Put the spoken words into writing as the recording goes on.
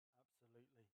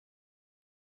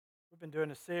been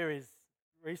doing a series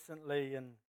recently, and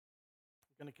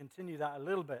we're going to continue that a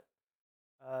little bit.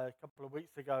 A couple of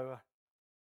weeks ago,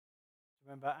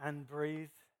 remember Anne Breathe,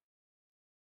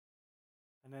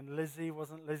 and then Lizzie.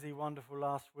 Wasn't Lizzie wonderful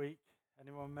last week?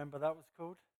 Anyone remember that was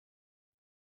called?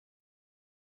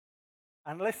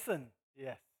 And Listen,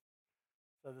 yes.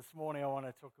 So this morning I want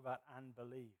to talk about and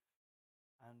believe,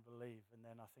 and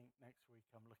then I think next week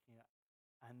I'm looking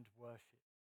at and worship.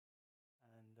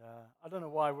 And I don't know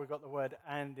why we've got the word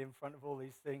and in front of all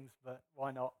these things, but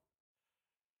why not?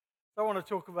 So I want to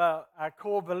talk about our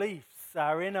core beliefs,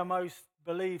 our innermost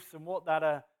beliefs, and what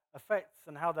that affects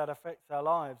and how that affects our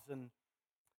lives, and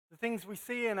the things we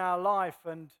see in our life,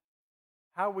 and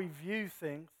how we view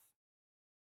things,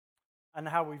 and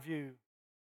how we view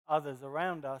others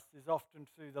around us is often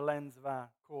through the lens of our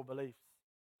core beliefs.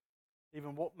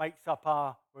 Even what makes up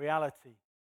our reality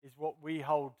is what we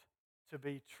hold to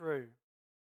be true.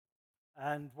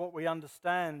 And what we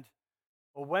understand,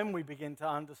 or when we begin to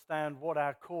understand what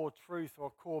our core truth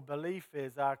or core belief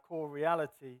is, our core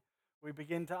reality, we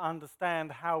begin to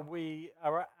understand how we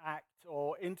act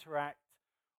or interact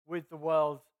with the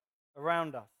world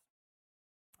around us.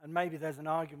 And maybe there's an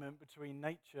argument between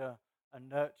nature and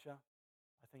nurture.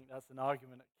 I think that's an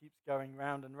argument that keeps going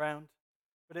round and round.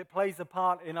 But it plays a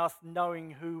part in us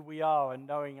knowing who we are and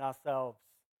knowing ourselves,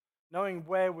 knowing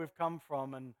where we've come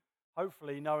from, and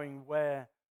hopefully knowing where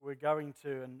we're going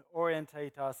to, and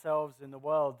orientate ourselves in the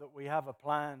world, that we have a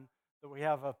plan, that we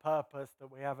have a purpose, that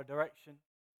we have a direction.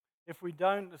 If we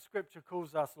don't, the scripture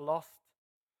calls us lost,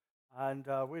 and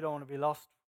we don't want to be lost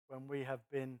when we have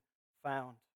been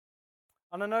found.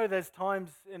 And I know there's times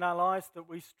in our lives that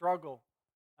we struggle,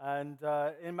 and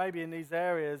maybe in these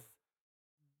areas,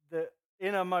 the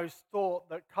innermost thought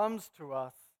that comes to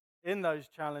us in those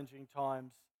challenging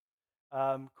times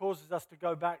causes us to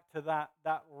go back to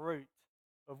that root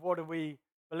of what do we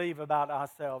believe about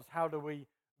ourselves, how do we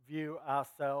view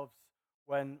ourselves,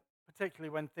 particularly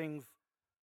when things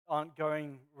aren't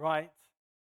going right,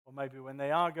 or maybe when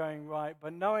they are going right.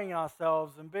 But knowing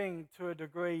ourselves and being to a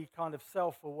degree kind of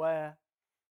self-aware,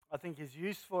 I think is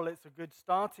useful. It's a good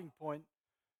starting point.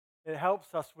 It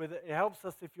helps us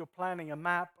if you're planning a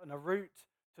map and a route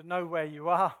to know where you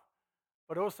are,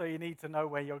 but also you need to know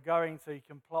where you're going so you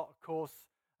can plot a course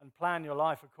and plan your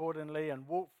life accordingly and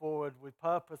walk forward with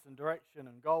purpose and direction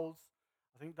and goals.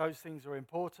 I think those things are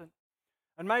important.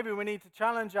 And maybe we need to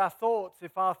challenge our thoughts.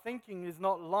 If our thinking is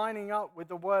not lining up with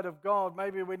the Word of God,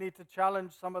 maybe we need to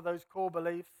challenge some of those core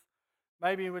beliefs.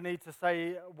 Maybe we need to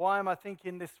say, why am I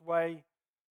thinking this way?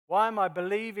 Why am I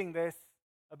believing this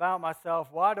about myself?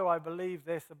 Why do I believe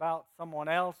this about someone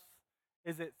else?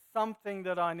 Is it something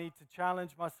that I need to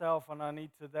challenge myself and I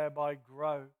need to thereby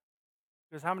grow?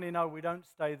 Because how many know we don't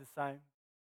stay the same?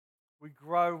 We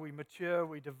grow, we mature,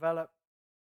 we develop.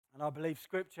 And I believe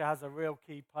Scripture has a real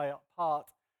key part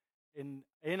in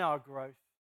our growth,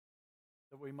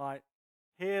 that we might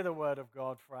hear the Word of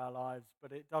God for our lives,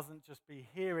 but it doesn't just be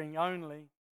hearing only,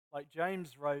 like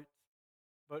James wrote,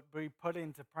 but we put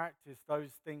into practice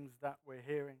those things that we're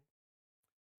hearing.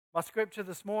 My scripture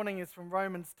this morning is from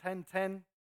Romans 10:10,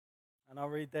 and I'll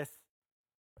read this.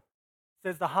 It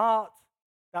says, "The heart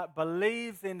that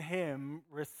believes in him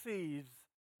receives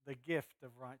the gift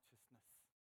of righteousness."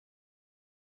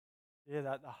 Hear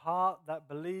that? The heart that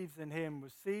believes in him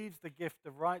receives the gift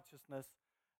of righteousness,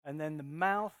 and then the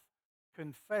mouth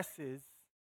confesses,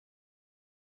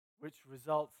 which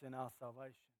results in our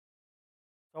salvation.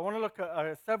 So I want to look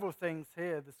at several things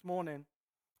here this morning.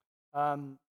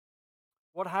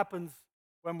 What happens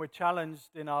when we're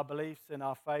challenged in our beliefs, in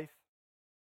our faith?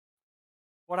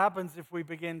 What happens if we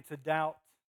begin to doubt?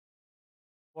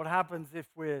 What happens if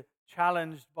we're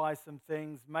challenged by some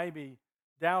things, maybe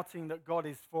doubting that God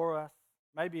is for us,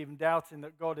 maybe even doubting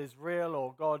that God is real,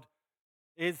 or God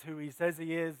is who he says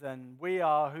he is, and we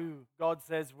are who God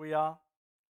says we are?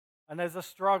 And there's a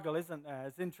struggle, isn't there?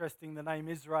 It's interesting, the name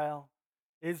Israel.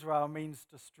 Israel means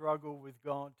to struggle with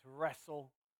God, to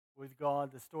wrestle with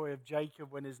God. The story of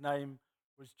Jacob when his name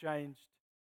was changed.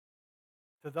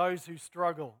 To those who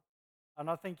struggle. And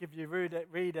I think if you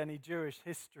read any Jewish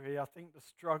history, I think the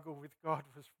struggle with God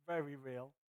was very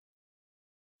real.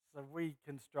 So we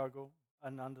can struggle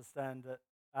and understand that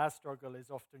our struggle is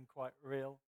often quite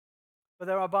real. But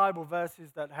there are Bible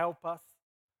verses that help us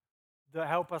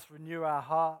renew our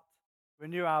heart,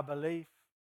 renew our belief,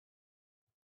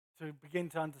 to begin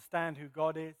to understand who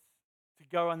God is, to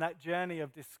go on that journey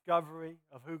of discovery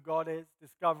of who God is,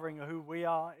 discovering who we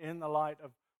are in the light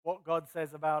of what God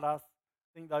says about us. I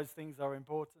think those things are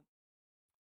important.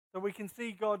 So we can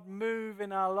see God move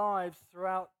in our lives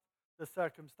throughout the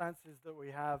circumstances that we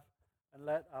have, and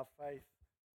let our faith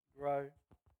grow.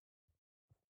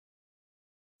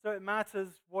 So it matters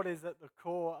what is at the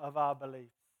core of our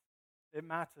beliefs. It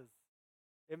matters.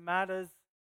 It matters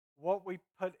what we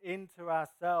put into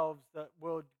ourselves that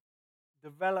will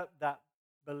develop that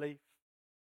belief.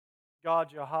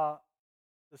 Guard your heart,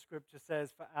 the scripture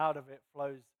says, for out of it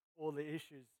flows all the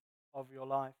issues of your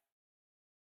life.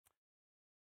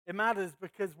 It matters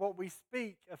because what we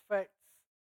speak affects,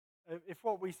 if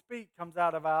what we speak comes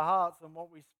out of our hearts and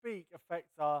what we speak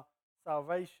affects our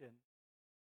salvation,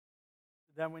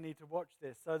 then we need to watch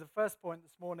this. So the first point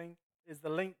this morning is the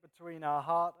link between our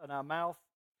heart and our mouth.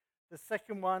 The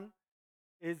second one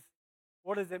is,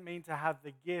 what does it mean to have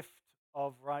the gift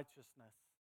of righteousness?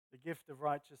 The gift of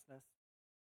righteousness.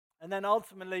 And then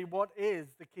ultimately, what is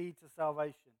the key to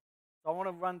salvation? So I want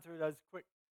to run through those quick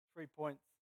 3 points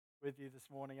with you this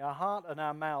morning. Our heart and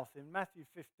our mouth. In Matthew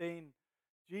 15,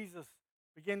 Jesus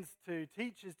begins to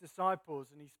teach his disciples,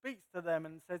 and he speaks to them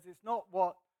and says, it's not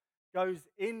what goes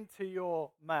into your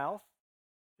mouth,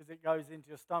 because it goes into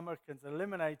your stomach and is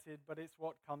eliminated, but it's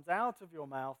what comes out of your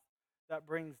mouth that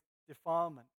brings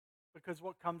defilement. Because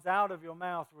what comes out of your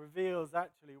mouth reveals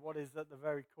actually what is at the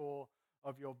very core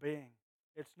of your being.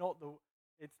 It's not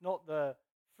the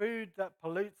food that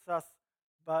pollutes us,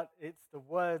 but it's the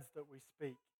words that we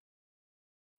speak.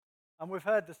 And we've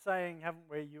heard the saying, haven't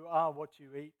we? You are what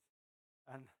you eat.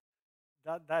 And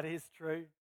that is true.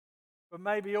 But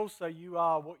maybe also you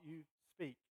are what you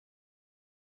speak.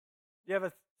 You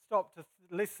ever stop to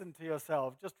listen to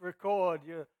yourself? Just record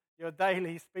your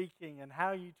daily speaking and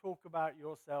how you talk about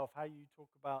yourself, how you talk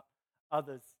about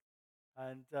others.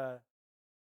 And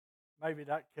maybe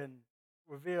that can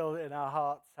reveal in our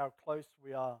hearts how close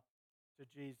we are to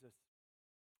Jesus.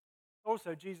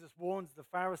 Also, Jesus warns the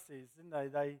Pharisees, didn't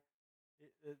they?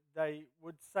 They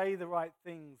would say the right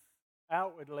things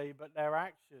outwardly, but their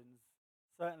actions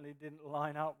certainly didn't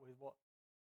line up with what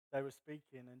they were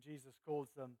speaking, and Jesus calls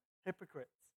them hypocrites.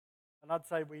 And I'd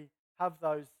say we have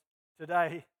those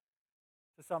today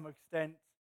to some extent.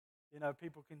 You know,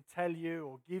 people can tell you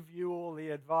or give you all the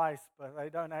advice, but they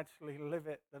don't actually live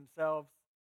it themselves.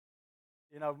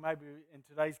 You know, maybe in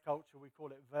today's culture we call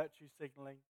it virtue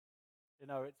signaling. You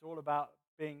know, it's all about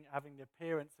having the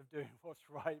appearance of doing what's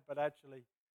right, but actually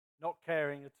not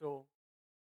caring at all.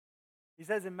 He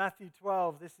says in Matthew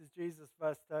 12, this is Jesus,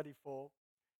 verse 34,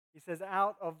 he says,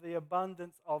 out of the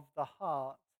abundance of the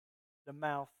heart, the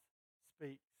mouth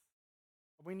speaks.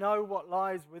 And we know what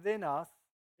lies within us,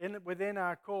 within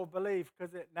our core belief,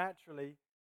 because it naturally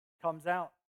comes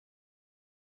out.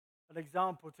 An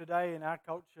example today in our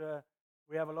culture,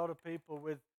 we have a lot of people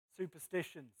with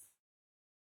superstitions.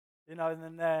 You know, and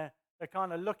then they're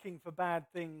kind of looking for bad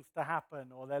things to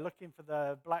happen, or they're looking for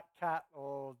the black cat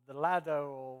or the ladder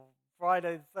or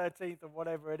Friday the 13th or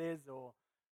whatever it is, or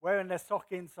wearing their sock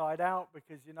inside out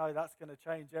because, you know, that's going to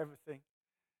change everything.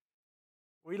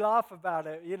 We laugh about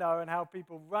it, you know, and how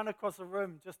people run across a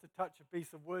room just to touch a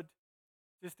piece of wood,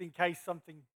 just in case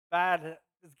something bad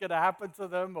is going to happen to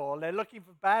them, or they're looking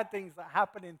for bad things that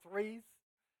happen in threes,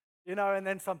 you know, and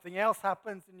then something else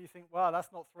happens and you think, wow,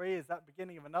 that's not three, is that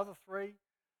beginning of another three?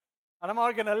 And am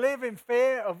I going to live in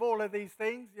fear of all of these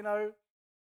things, you know?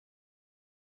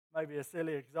 Maybe a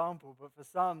silly example, but for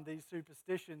some, these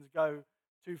superstitions go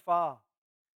too far.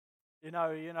 You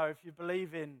know, if you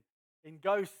believe in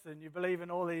ghosts and you believe in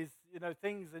all these, you know,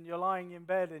 things, and you're lying in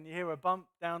bed and you hear a bump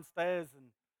downstairs, and,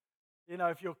 you know,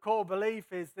 if your core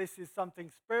belief is this is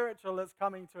something spiritual that's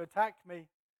coming to attack me,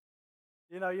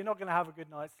 you know, you're not going to have a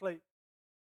good night's sleep.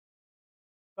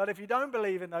 But if you don't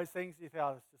believe in those things, you think,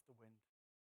 oh, it's just the wind.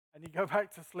 And you go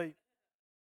back to sleep.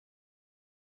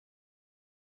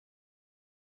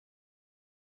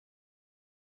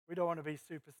 We don't want to be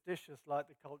superstitious like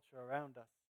the culture around us.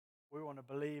 We want to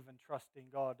believe and trust in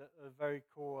God. At the very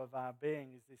core of our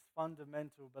being is this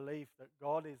fundamental belief that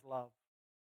God is love.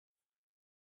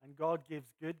 And God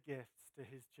gives good gifts to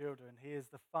his children. He is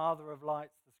the Father of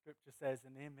lights, the scripture says,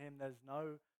 and in him there's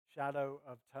no shadow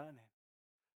of turning.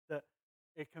 That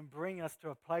it can bring us to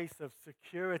a place of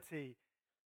security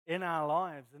in our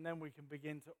lives, and then we can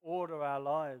begin to order our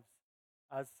lives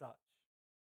as such.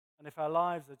 And if our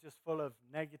lives are just full of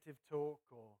negative talk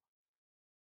or,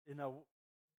 you know,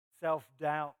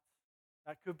 self-doubt,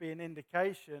 that could be an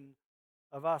indication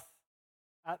of us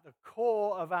at the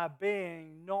core of our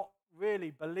being not really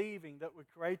believing that we're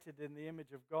created in the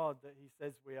image of God that he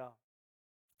says we are.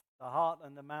 The heart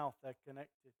and the mouth, they're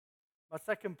connected. My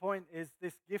second point is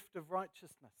this gift of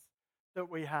righteousness that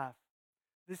we have.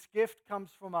 This gift comes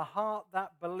from a heart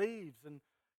that believes, and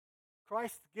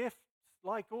Christ's gifts,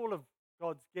 like all of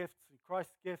God's gifts and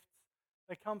Christ's gifts,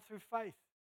 they come through faith.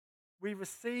 We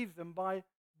receive them by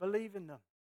believing them.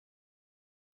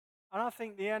 And I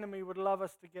think the enemy would love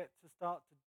us to get to start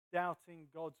to doubting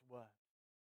God's word.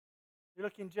 You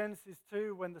look in Genesis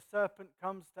 2 when the serpent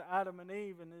comes to Adam and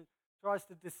Eve and tries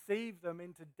to deceive them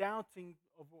into doubting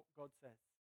of what God says.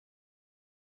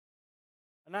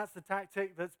 And that's the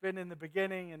tactic that's been in the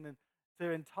beginning, and to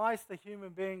entice the human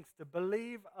beings to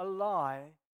believe a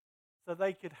lie so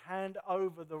they could hand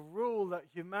over the rule that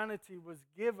humanity was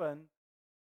given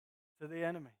to the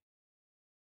enemy.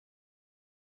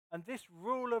 And this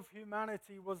rule of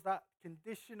humanity was that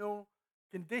conditional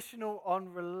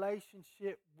on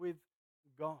relationship with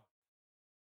God.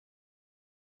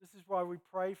 This is why we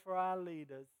pray for our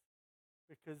leaders,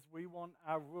 because we want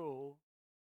our rule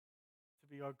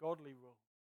to be a godly rule.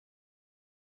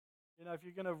 You know, if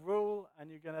you're going to rule and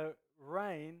you're going to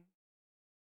reign,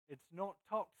 it's not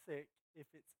toxic if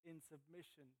it's in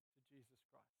submission to Jesus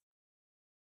Christ.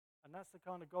 And that's the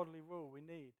kind of godly rule we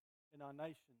need in our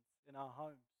nations, in our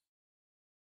homes.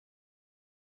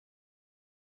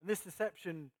 And this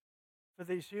deception for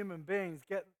these human beings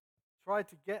tried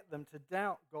to get them to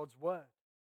doubt God's word.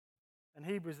 And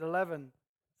Hebrews 11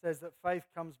 says that faith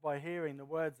comes by hearing the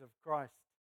words of Christ.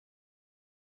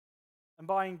 And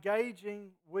by engaging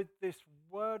with this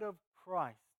word of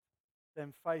Christ,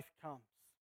 then faith comes.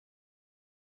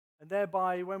 And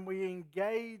thereby, when we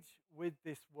engage with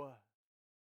this word,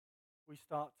 we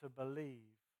start to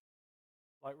believe.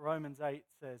 Like Romans 8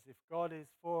 says, if God is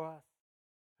for us,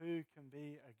 who can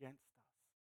be against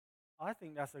us? I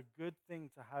think that's a good thing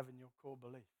to have in your core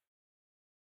belief.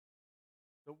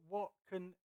 That what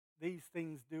can these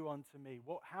things do unto me?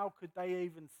 How could they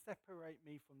even separate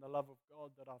me from the love of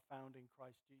God that I found in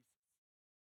Christ Jesus?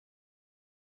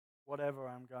 Whatever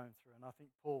I'm going through. And I think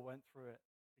Paul went through it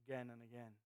again and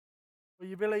again. Well,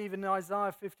 you believe in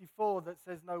Isaiah 54 that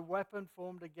says, no weapon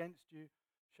formed against you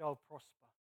shall prosper.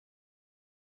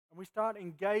 And we start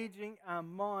engaging our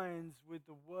minds with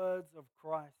the words of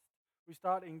Christ. We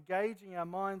start engaging our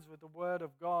minds with the word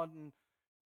of God. And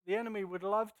the enemy would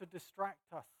love to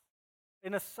distract us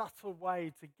in a subtle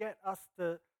way to get us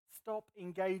to stop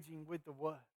engaging with the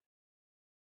word.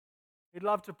 He'd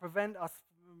love to prevent us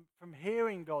from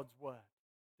hearing God's word,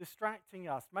 distracting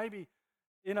us. Maybe,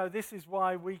 this is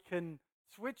why we can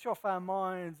switch off our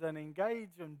minds and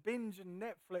engage and binge on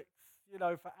Netflix,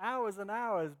 for hours and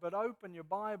hours, but open your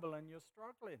Bible and you're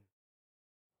struggling.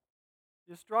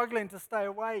 You're struggling to stay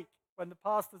awake when the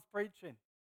pastor's preaching.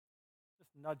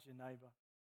 Just nudge your neighbor.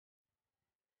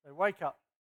 Say, wake up.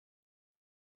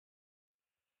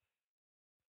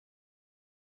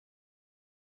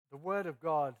 The Word of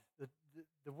God,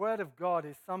 the Word of God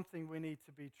is something we need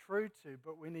to be true to,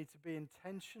 but we need to be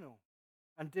intentional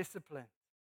and disciplined.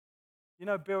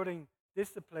 Building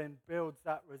discipline builds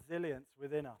that resilience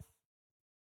within us.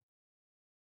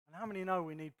 And how many know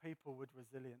we need people with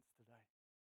resilience today?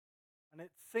 And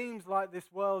it seems like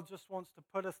this world just wants to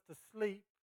put us to sleep,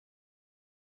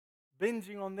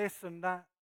 binging on this and that,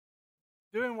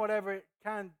 doing whatever it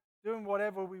can, doing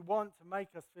whatever we want to make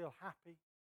us feel happy.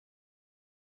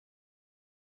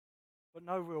 But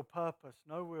no real purpose,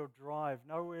 no real drive,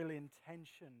 no real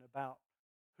intention about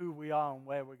who we are and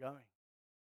where we're going.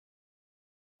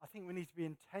 I think we need to be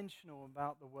intentional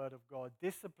about the Word of God,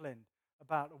 disciplined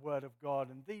about the Word of God,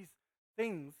 and these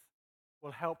things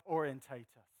will help orientate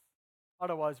us.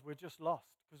 Otherwise, we're just lost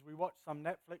because we watch some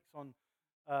Netflix on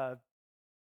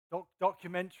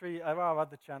documentary. There are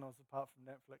other channels apart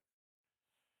from Netflix.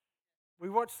 We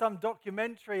watch some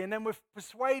documentary and then we're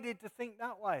persuaded to think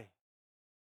that way.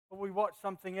 Or we watch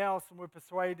something else and we're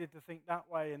persuaded to think that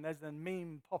way, and there's a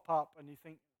meme pop up and you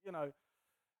think,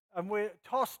 and we're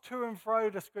tossed to and fro,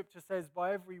 the scripture says,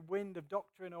 by every wind of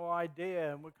doctrine or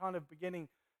idea, and we're kind of beginning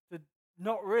to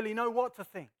not really know what to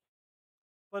think.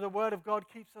 But the Word of God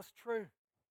keeps us true.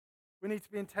 We need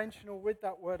to be intentional with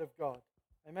that Word of God.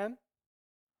 Amen?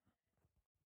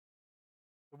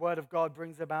 The Word of God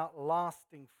brings about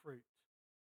lasting fruit.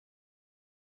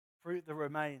 Fruit that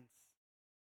remains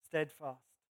steadfast.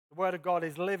 The Word of God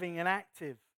is living and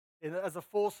active as a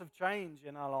force of change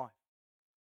in our life.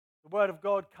 The Word of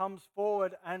God comes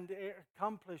forward and it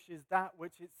accomplishes that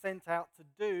which it's sent out to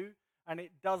do, and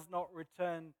it does not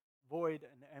return void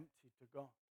and empty to God.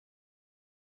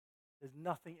 There's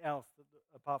nothing else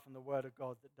apart from the Word of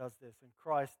God that does this, and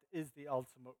Christ is the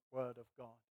ultimate Word of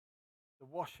God. The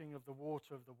washing of the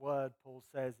water of the Word, Paul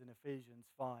says in Ephesians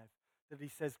 5, that he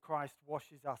says Christ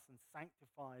washes us and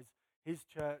sanctifies his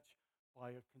church by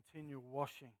a continual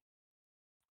washing.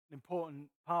 An important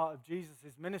part of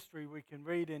Jesus' ministry we can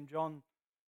read in John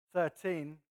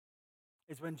 13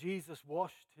 is when Jesus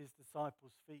washed his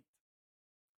disciples' feet.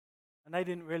 and they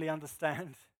didn't really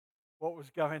understand what was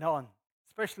going on,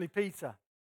 especially Peter.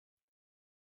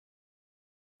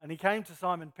 And he came to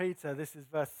Simon Peter, this is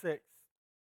verse 6.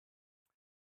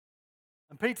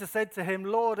 And Peter said to him,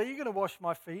 Lord, are you going to wash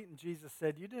my feet? And Jesus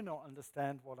said, you do not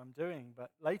understand what I'm doing, but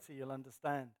later you'll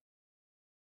understand.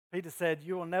 Peter said,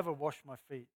 you will never wash my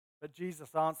feet. But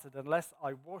Jesus answered, unless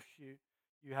I wash you,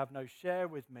 you have no share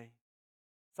with me.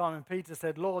 Simon Peter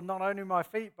said, Lord, not only my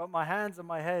feet, but my hands and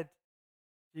my head.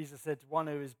 Jesus said, one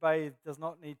who is bathed does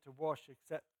not need to wash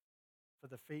except for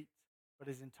the feet, but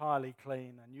is entirely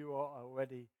clean, and you are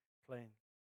already clean.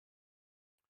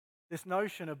 This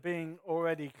notion of being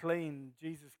already clean,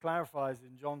 Jesus clarifies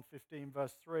in John 15,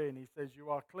 verse 3, and he says, you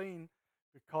are clean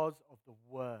because of the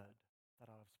word that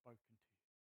I have spoken to you.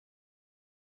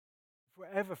 If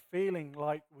we're ever feeling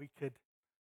like we could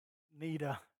need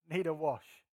a wash,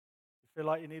 you feel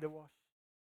like you need a wash?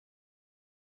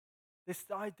 This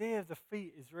idea of the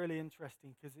feet is really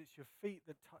interesting because it's your feet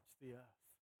that touch the earth.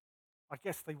 I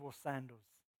guess they wore sandals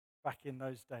back in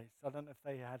those days. I don't know if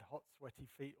they had hot, sweaty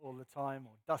feet all the time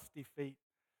or dusty feet.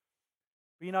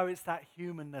 But it's that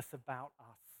humanness about us.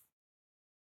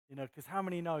 Because how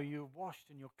many know you're washed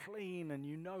and you're clean and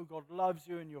you know God loves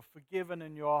you and you're forgiven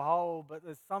and you're whole, but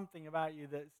there's something about you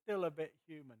that's still a bit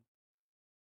human.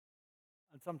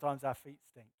 And sometimes our feet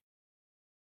stink.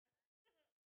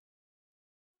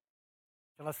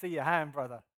 Can I see your hand,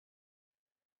 brother?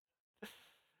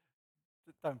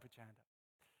 Don't put your hand up.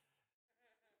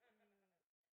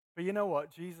 But you know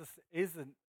what? Jesus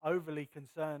isn't overly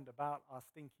concerned about our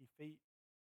stinky feet,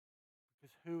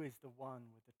 because who is the one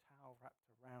with the towel wrapped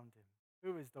around him?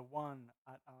 Who is the one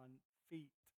at our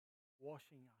feet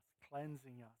washing us,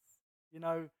 cleansing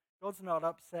us? God's not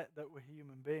upset that we're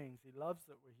human beings. He loves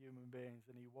that we're human beings,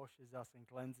 and he washes us and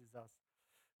cleanses us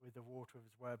with the water of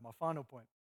his word. My final point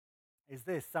is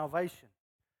this: salvation.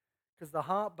 Because the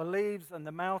heart believes and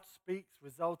the mouth speaks,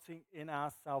 resulting in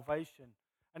our salvation.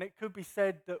 And it could be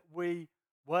said that we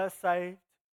were saved,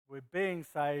 we're being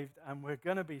saved, and we're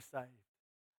going to be saved.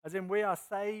 As in, we are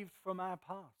saved from our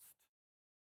past.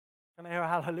 Can I hear a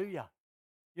hallelujah?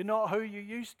 You're not who you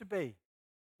used to be.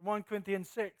 In 1 Corinthians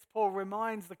 6, Paul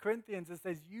reminds the Corinthians and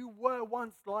says, you were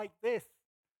once like this,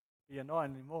 but you're not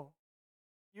anymore.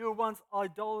 You were once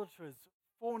idolaters,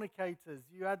 fornicators.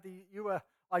 You were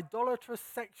idolatrous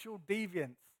sexual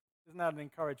deviants. Isn't that an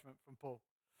encouragement from Paul?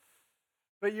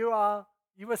 But you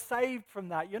were saved from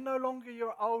that. You're no longer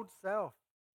your old self.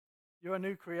 You're a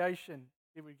new creation,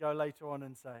 he would go later on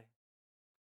and say.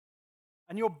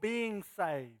 And you're being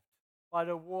saved by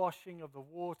the washing of the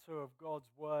water of God's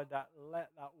word, let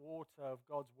that water of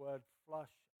God's word flush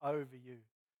over you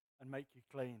and make you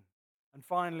clean. And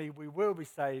finally, we will be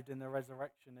saved in the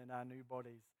resurrection in our new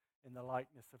bodies in the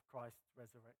likeness of Christ's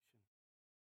resurrection.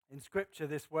 In Scripture,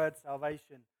 this word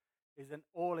salvation is an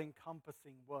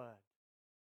all-encompassing word.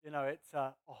 It's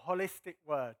a holistic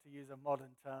word, to use a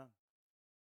modern term.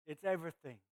 It's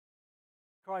everything.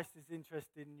 Christ is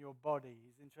interested in your body.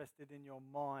 He's interested in your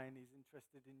mind. He's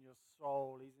interested in your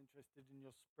soul. He's interested in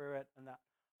your spirit and that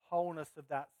wholeness of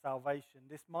that salvation.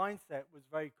 This mindset was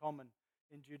very common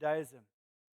in Judaism.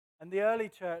 And the early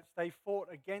church, they fought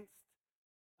against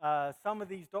some of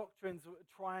these doctrines that would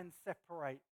try and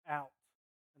separate out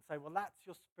and say, well, that's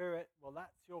your spirit, well,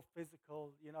 that's your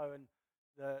physical, and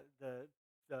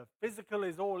the physical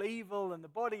is all evil and the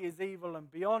body is evil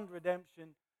and beyond redemption,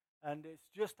 and it's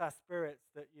just our spirits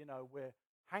that, we're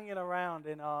hanging around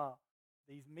in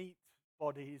these meat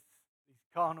bodies, these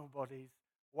carnal bodies,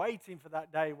 waiting for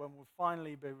that day when we'll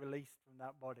finally be released from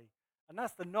that body. And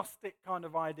that's the Gnostic kind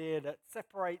of idea that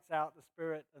separates out the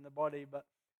spirit and the body. But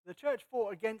the church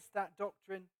fought against that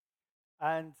doctrine.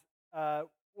 And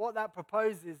what that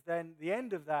proposes then, the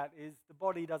end of that is the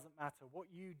body doesn't matter. What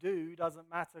you do doesn't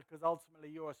matter, because ultimately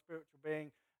you're a spiritual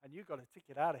being and you've got to tick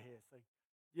it out of here. So,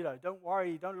 don't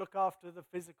worry, don't look after the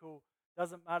physical,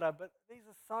 doesn't matter. But these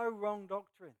are so wrong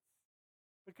doctrines,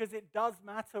 because it does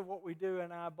matter what we do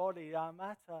in our body. Our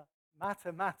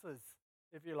matter matters,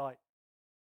 if you like.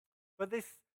 But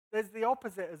there's the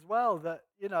opposite as well, that,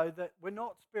 that we're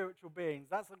not spiritual beings.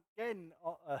 That's again,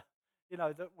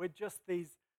 that we're just these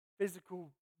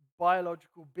physical,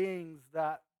 biological beings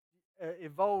that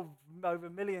evolved over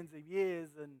millions of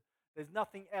years, and there's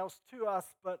nothing else to us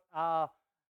but our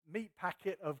meat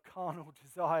packet of carnal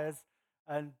desires.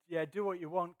 And do what you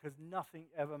want, because nothing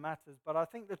ever matters. But I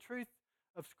think the truth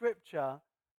of Scripture,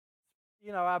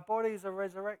 our bodies are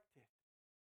resurrected.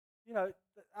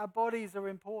 Our bodies are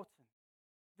important.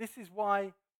 This is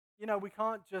why, we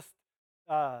can't just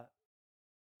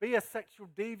be a sexual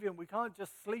deviant. We can't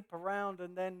just sleep around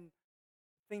and then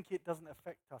think it doesn't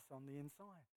affect us on the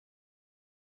inside.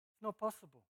 It's not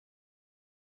possible.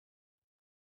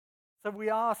 So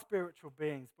we are spiritual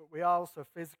beings, but we are also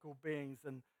physical beings.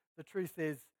 And the truth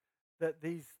is that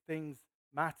these things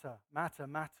matters.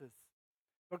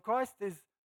 But Christ is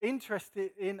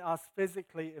interested in us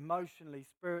physically, emotionally,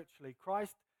 spiritually.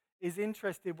 Christ is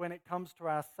interested when it comes to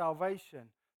our salvation,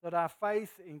 that our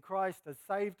faith in Christ has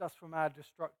saved us from our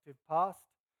destructive past,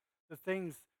 the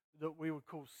things that we would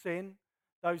call sin.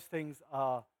 Those things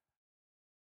are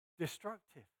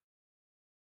destructive.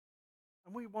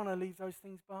 And we want to leave those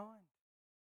things behind.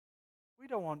 We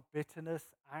don't want bitterness,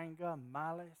 anger,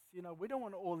 malice. We don't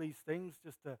want all these things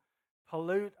just to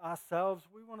pollute ourselves.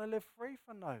 We want to live free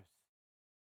from those.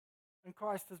 And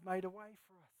Christ has made a way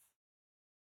for us.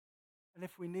 And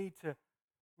if we need to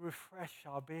refresh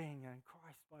our being, and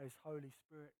Christ by his Holy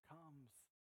Spirit comes,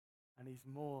 and he's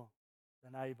more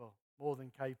than able, more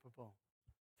than capable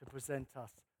to present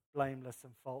us blameless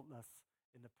and faultless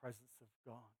in the presence of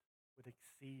God with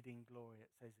exceeding glory, it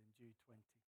says in Jude 20.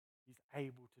 He's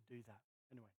able to do that.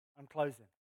 Anyway, I'm closing.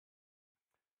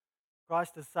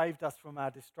 Christ has saved us from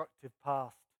our destructive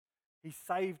past. He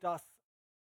saved us.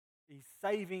 He's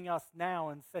saving us now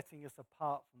and setting us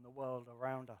apart from the world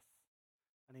around us.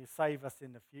 And he'll save us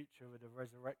in the future with a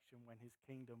resurrection when his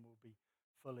kingdom will be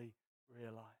fully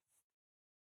realized.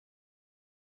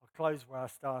 I'll close where I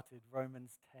started,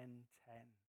 Romans 10:10.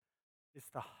 It's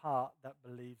the heart that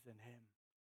believes in him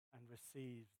and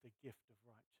receives the gift of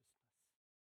righteousness.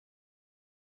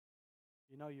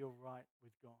 You know you're right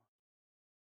with God.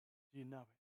 Do you know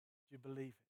it? Do you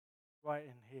believe it? Right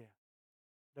in here.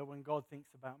 That when God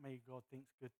thinks about me, God thinks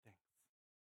good things.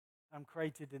 I'm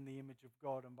created in the image of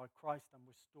God, and by Christ I'm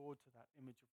restored to that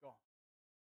image of God.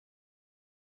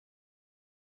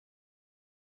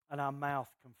 And our mouth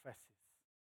confesses,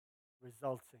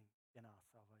 resulting in our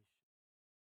salvation.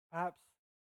 Perhaps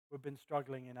we've been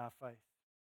struggling in our faith,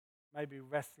 maybe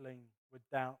wrestling with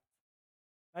doubt.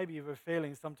 Maybe we're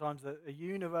feeling sometimes that the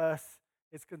universe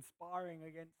is conspiring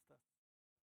against us.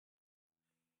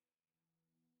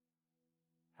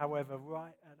 However,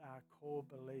 right at our core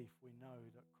belief, we know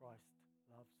that Christ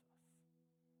loves us.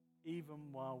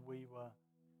 Even while we were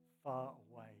far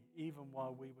away, even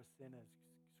while we were sinners,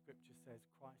 Scripture says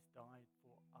Christ died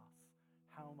for us.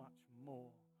 How much more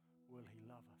will he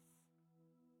love us?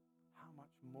 How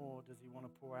much more does he want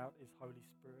to pour out his Holy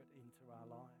Spirit into our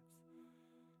lives?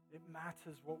 It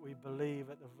matters what we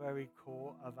believe at the very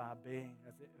core of our being,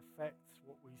 as it affects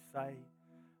what we say.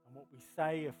 And what we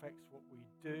say affects what we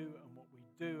do, and what we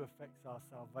do affects our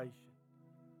salvation.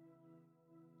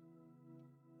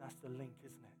 That's the link,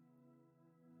 isn't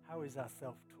it? How is our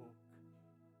self-talk?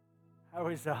 How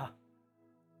is our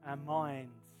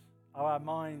minds? Are our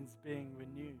minds being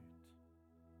renewed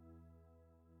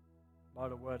by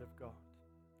the Word of God?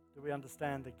 Do we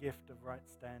understand the gift of right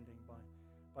standing by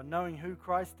knowing who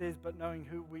Christ is, but knowing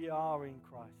who we are in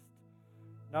Christ?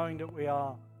 Knowing that we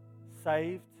are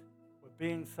saved, we're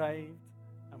being saved,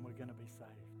 and we're going to be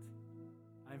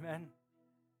saved. Amen.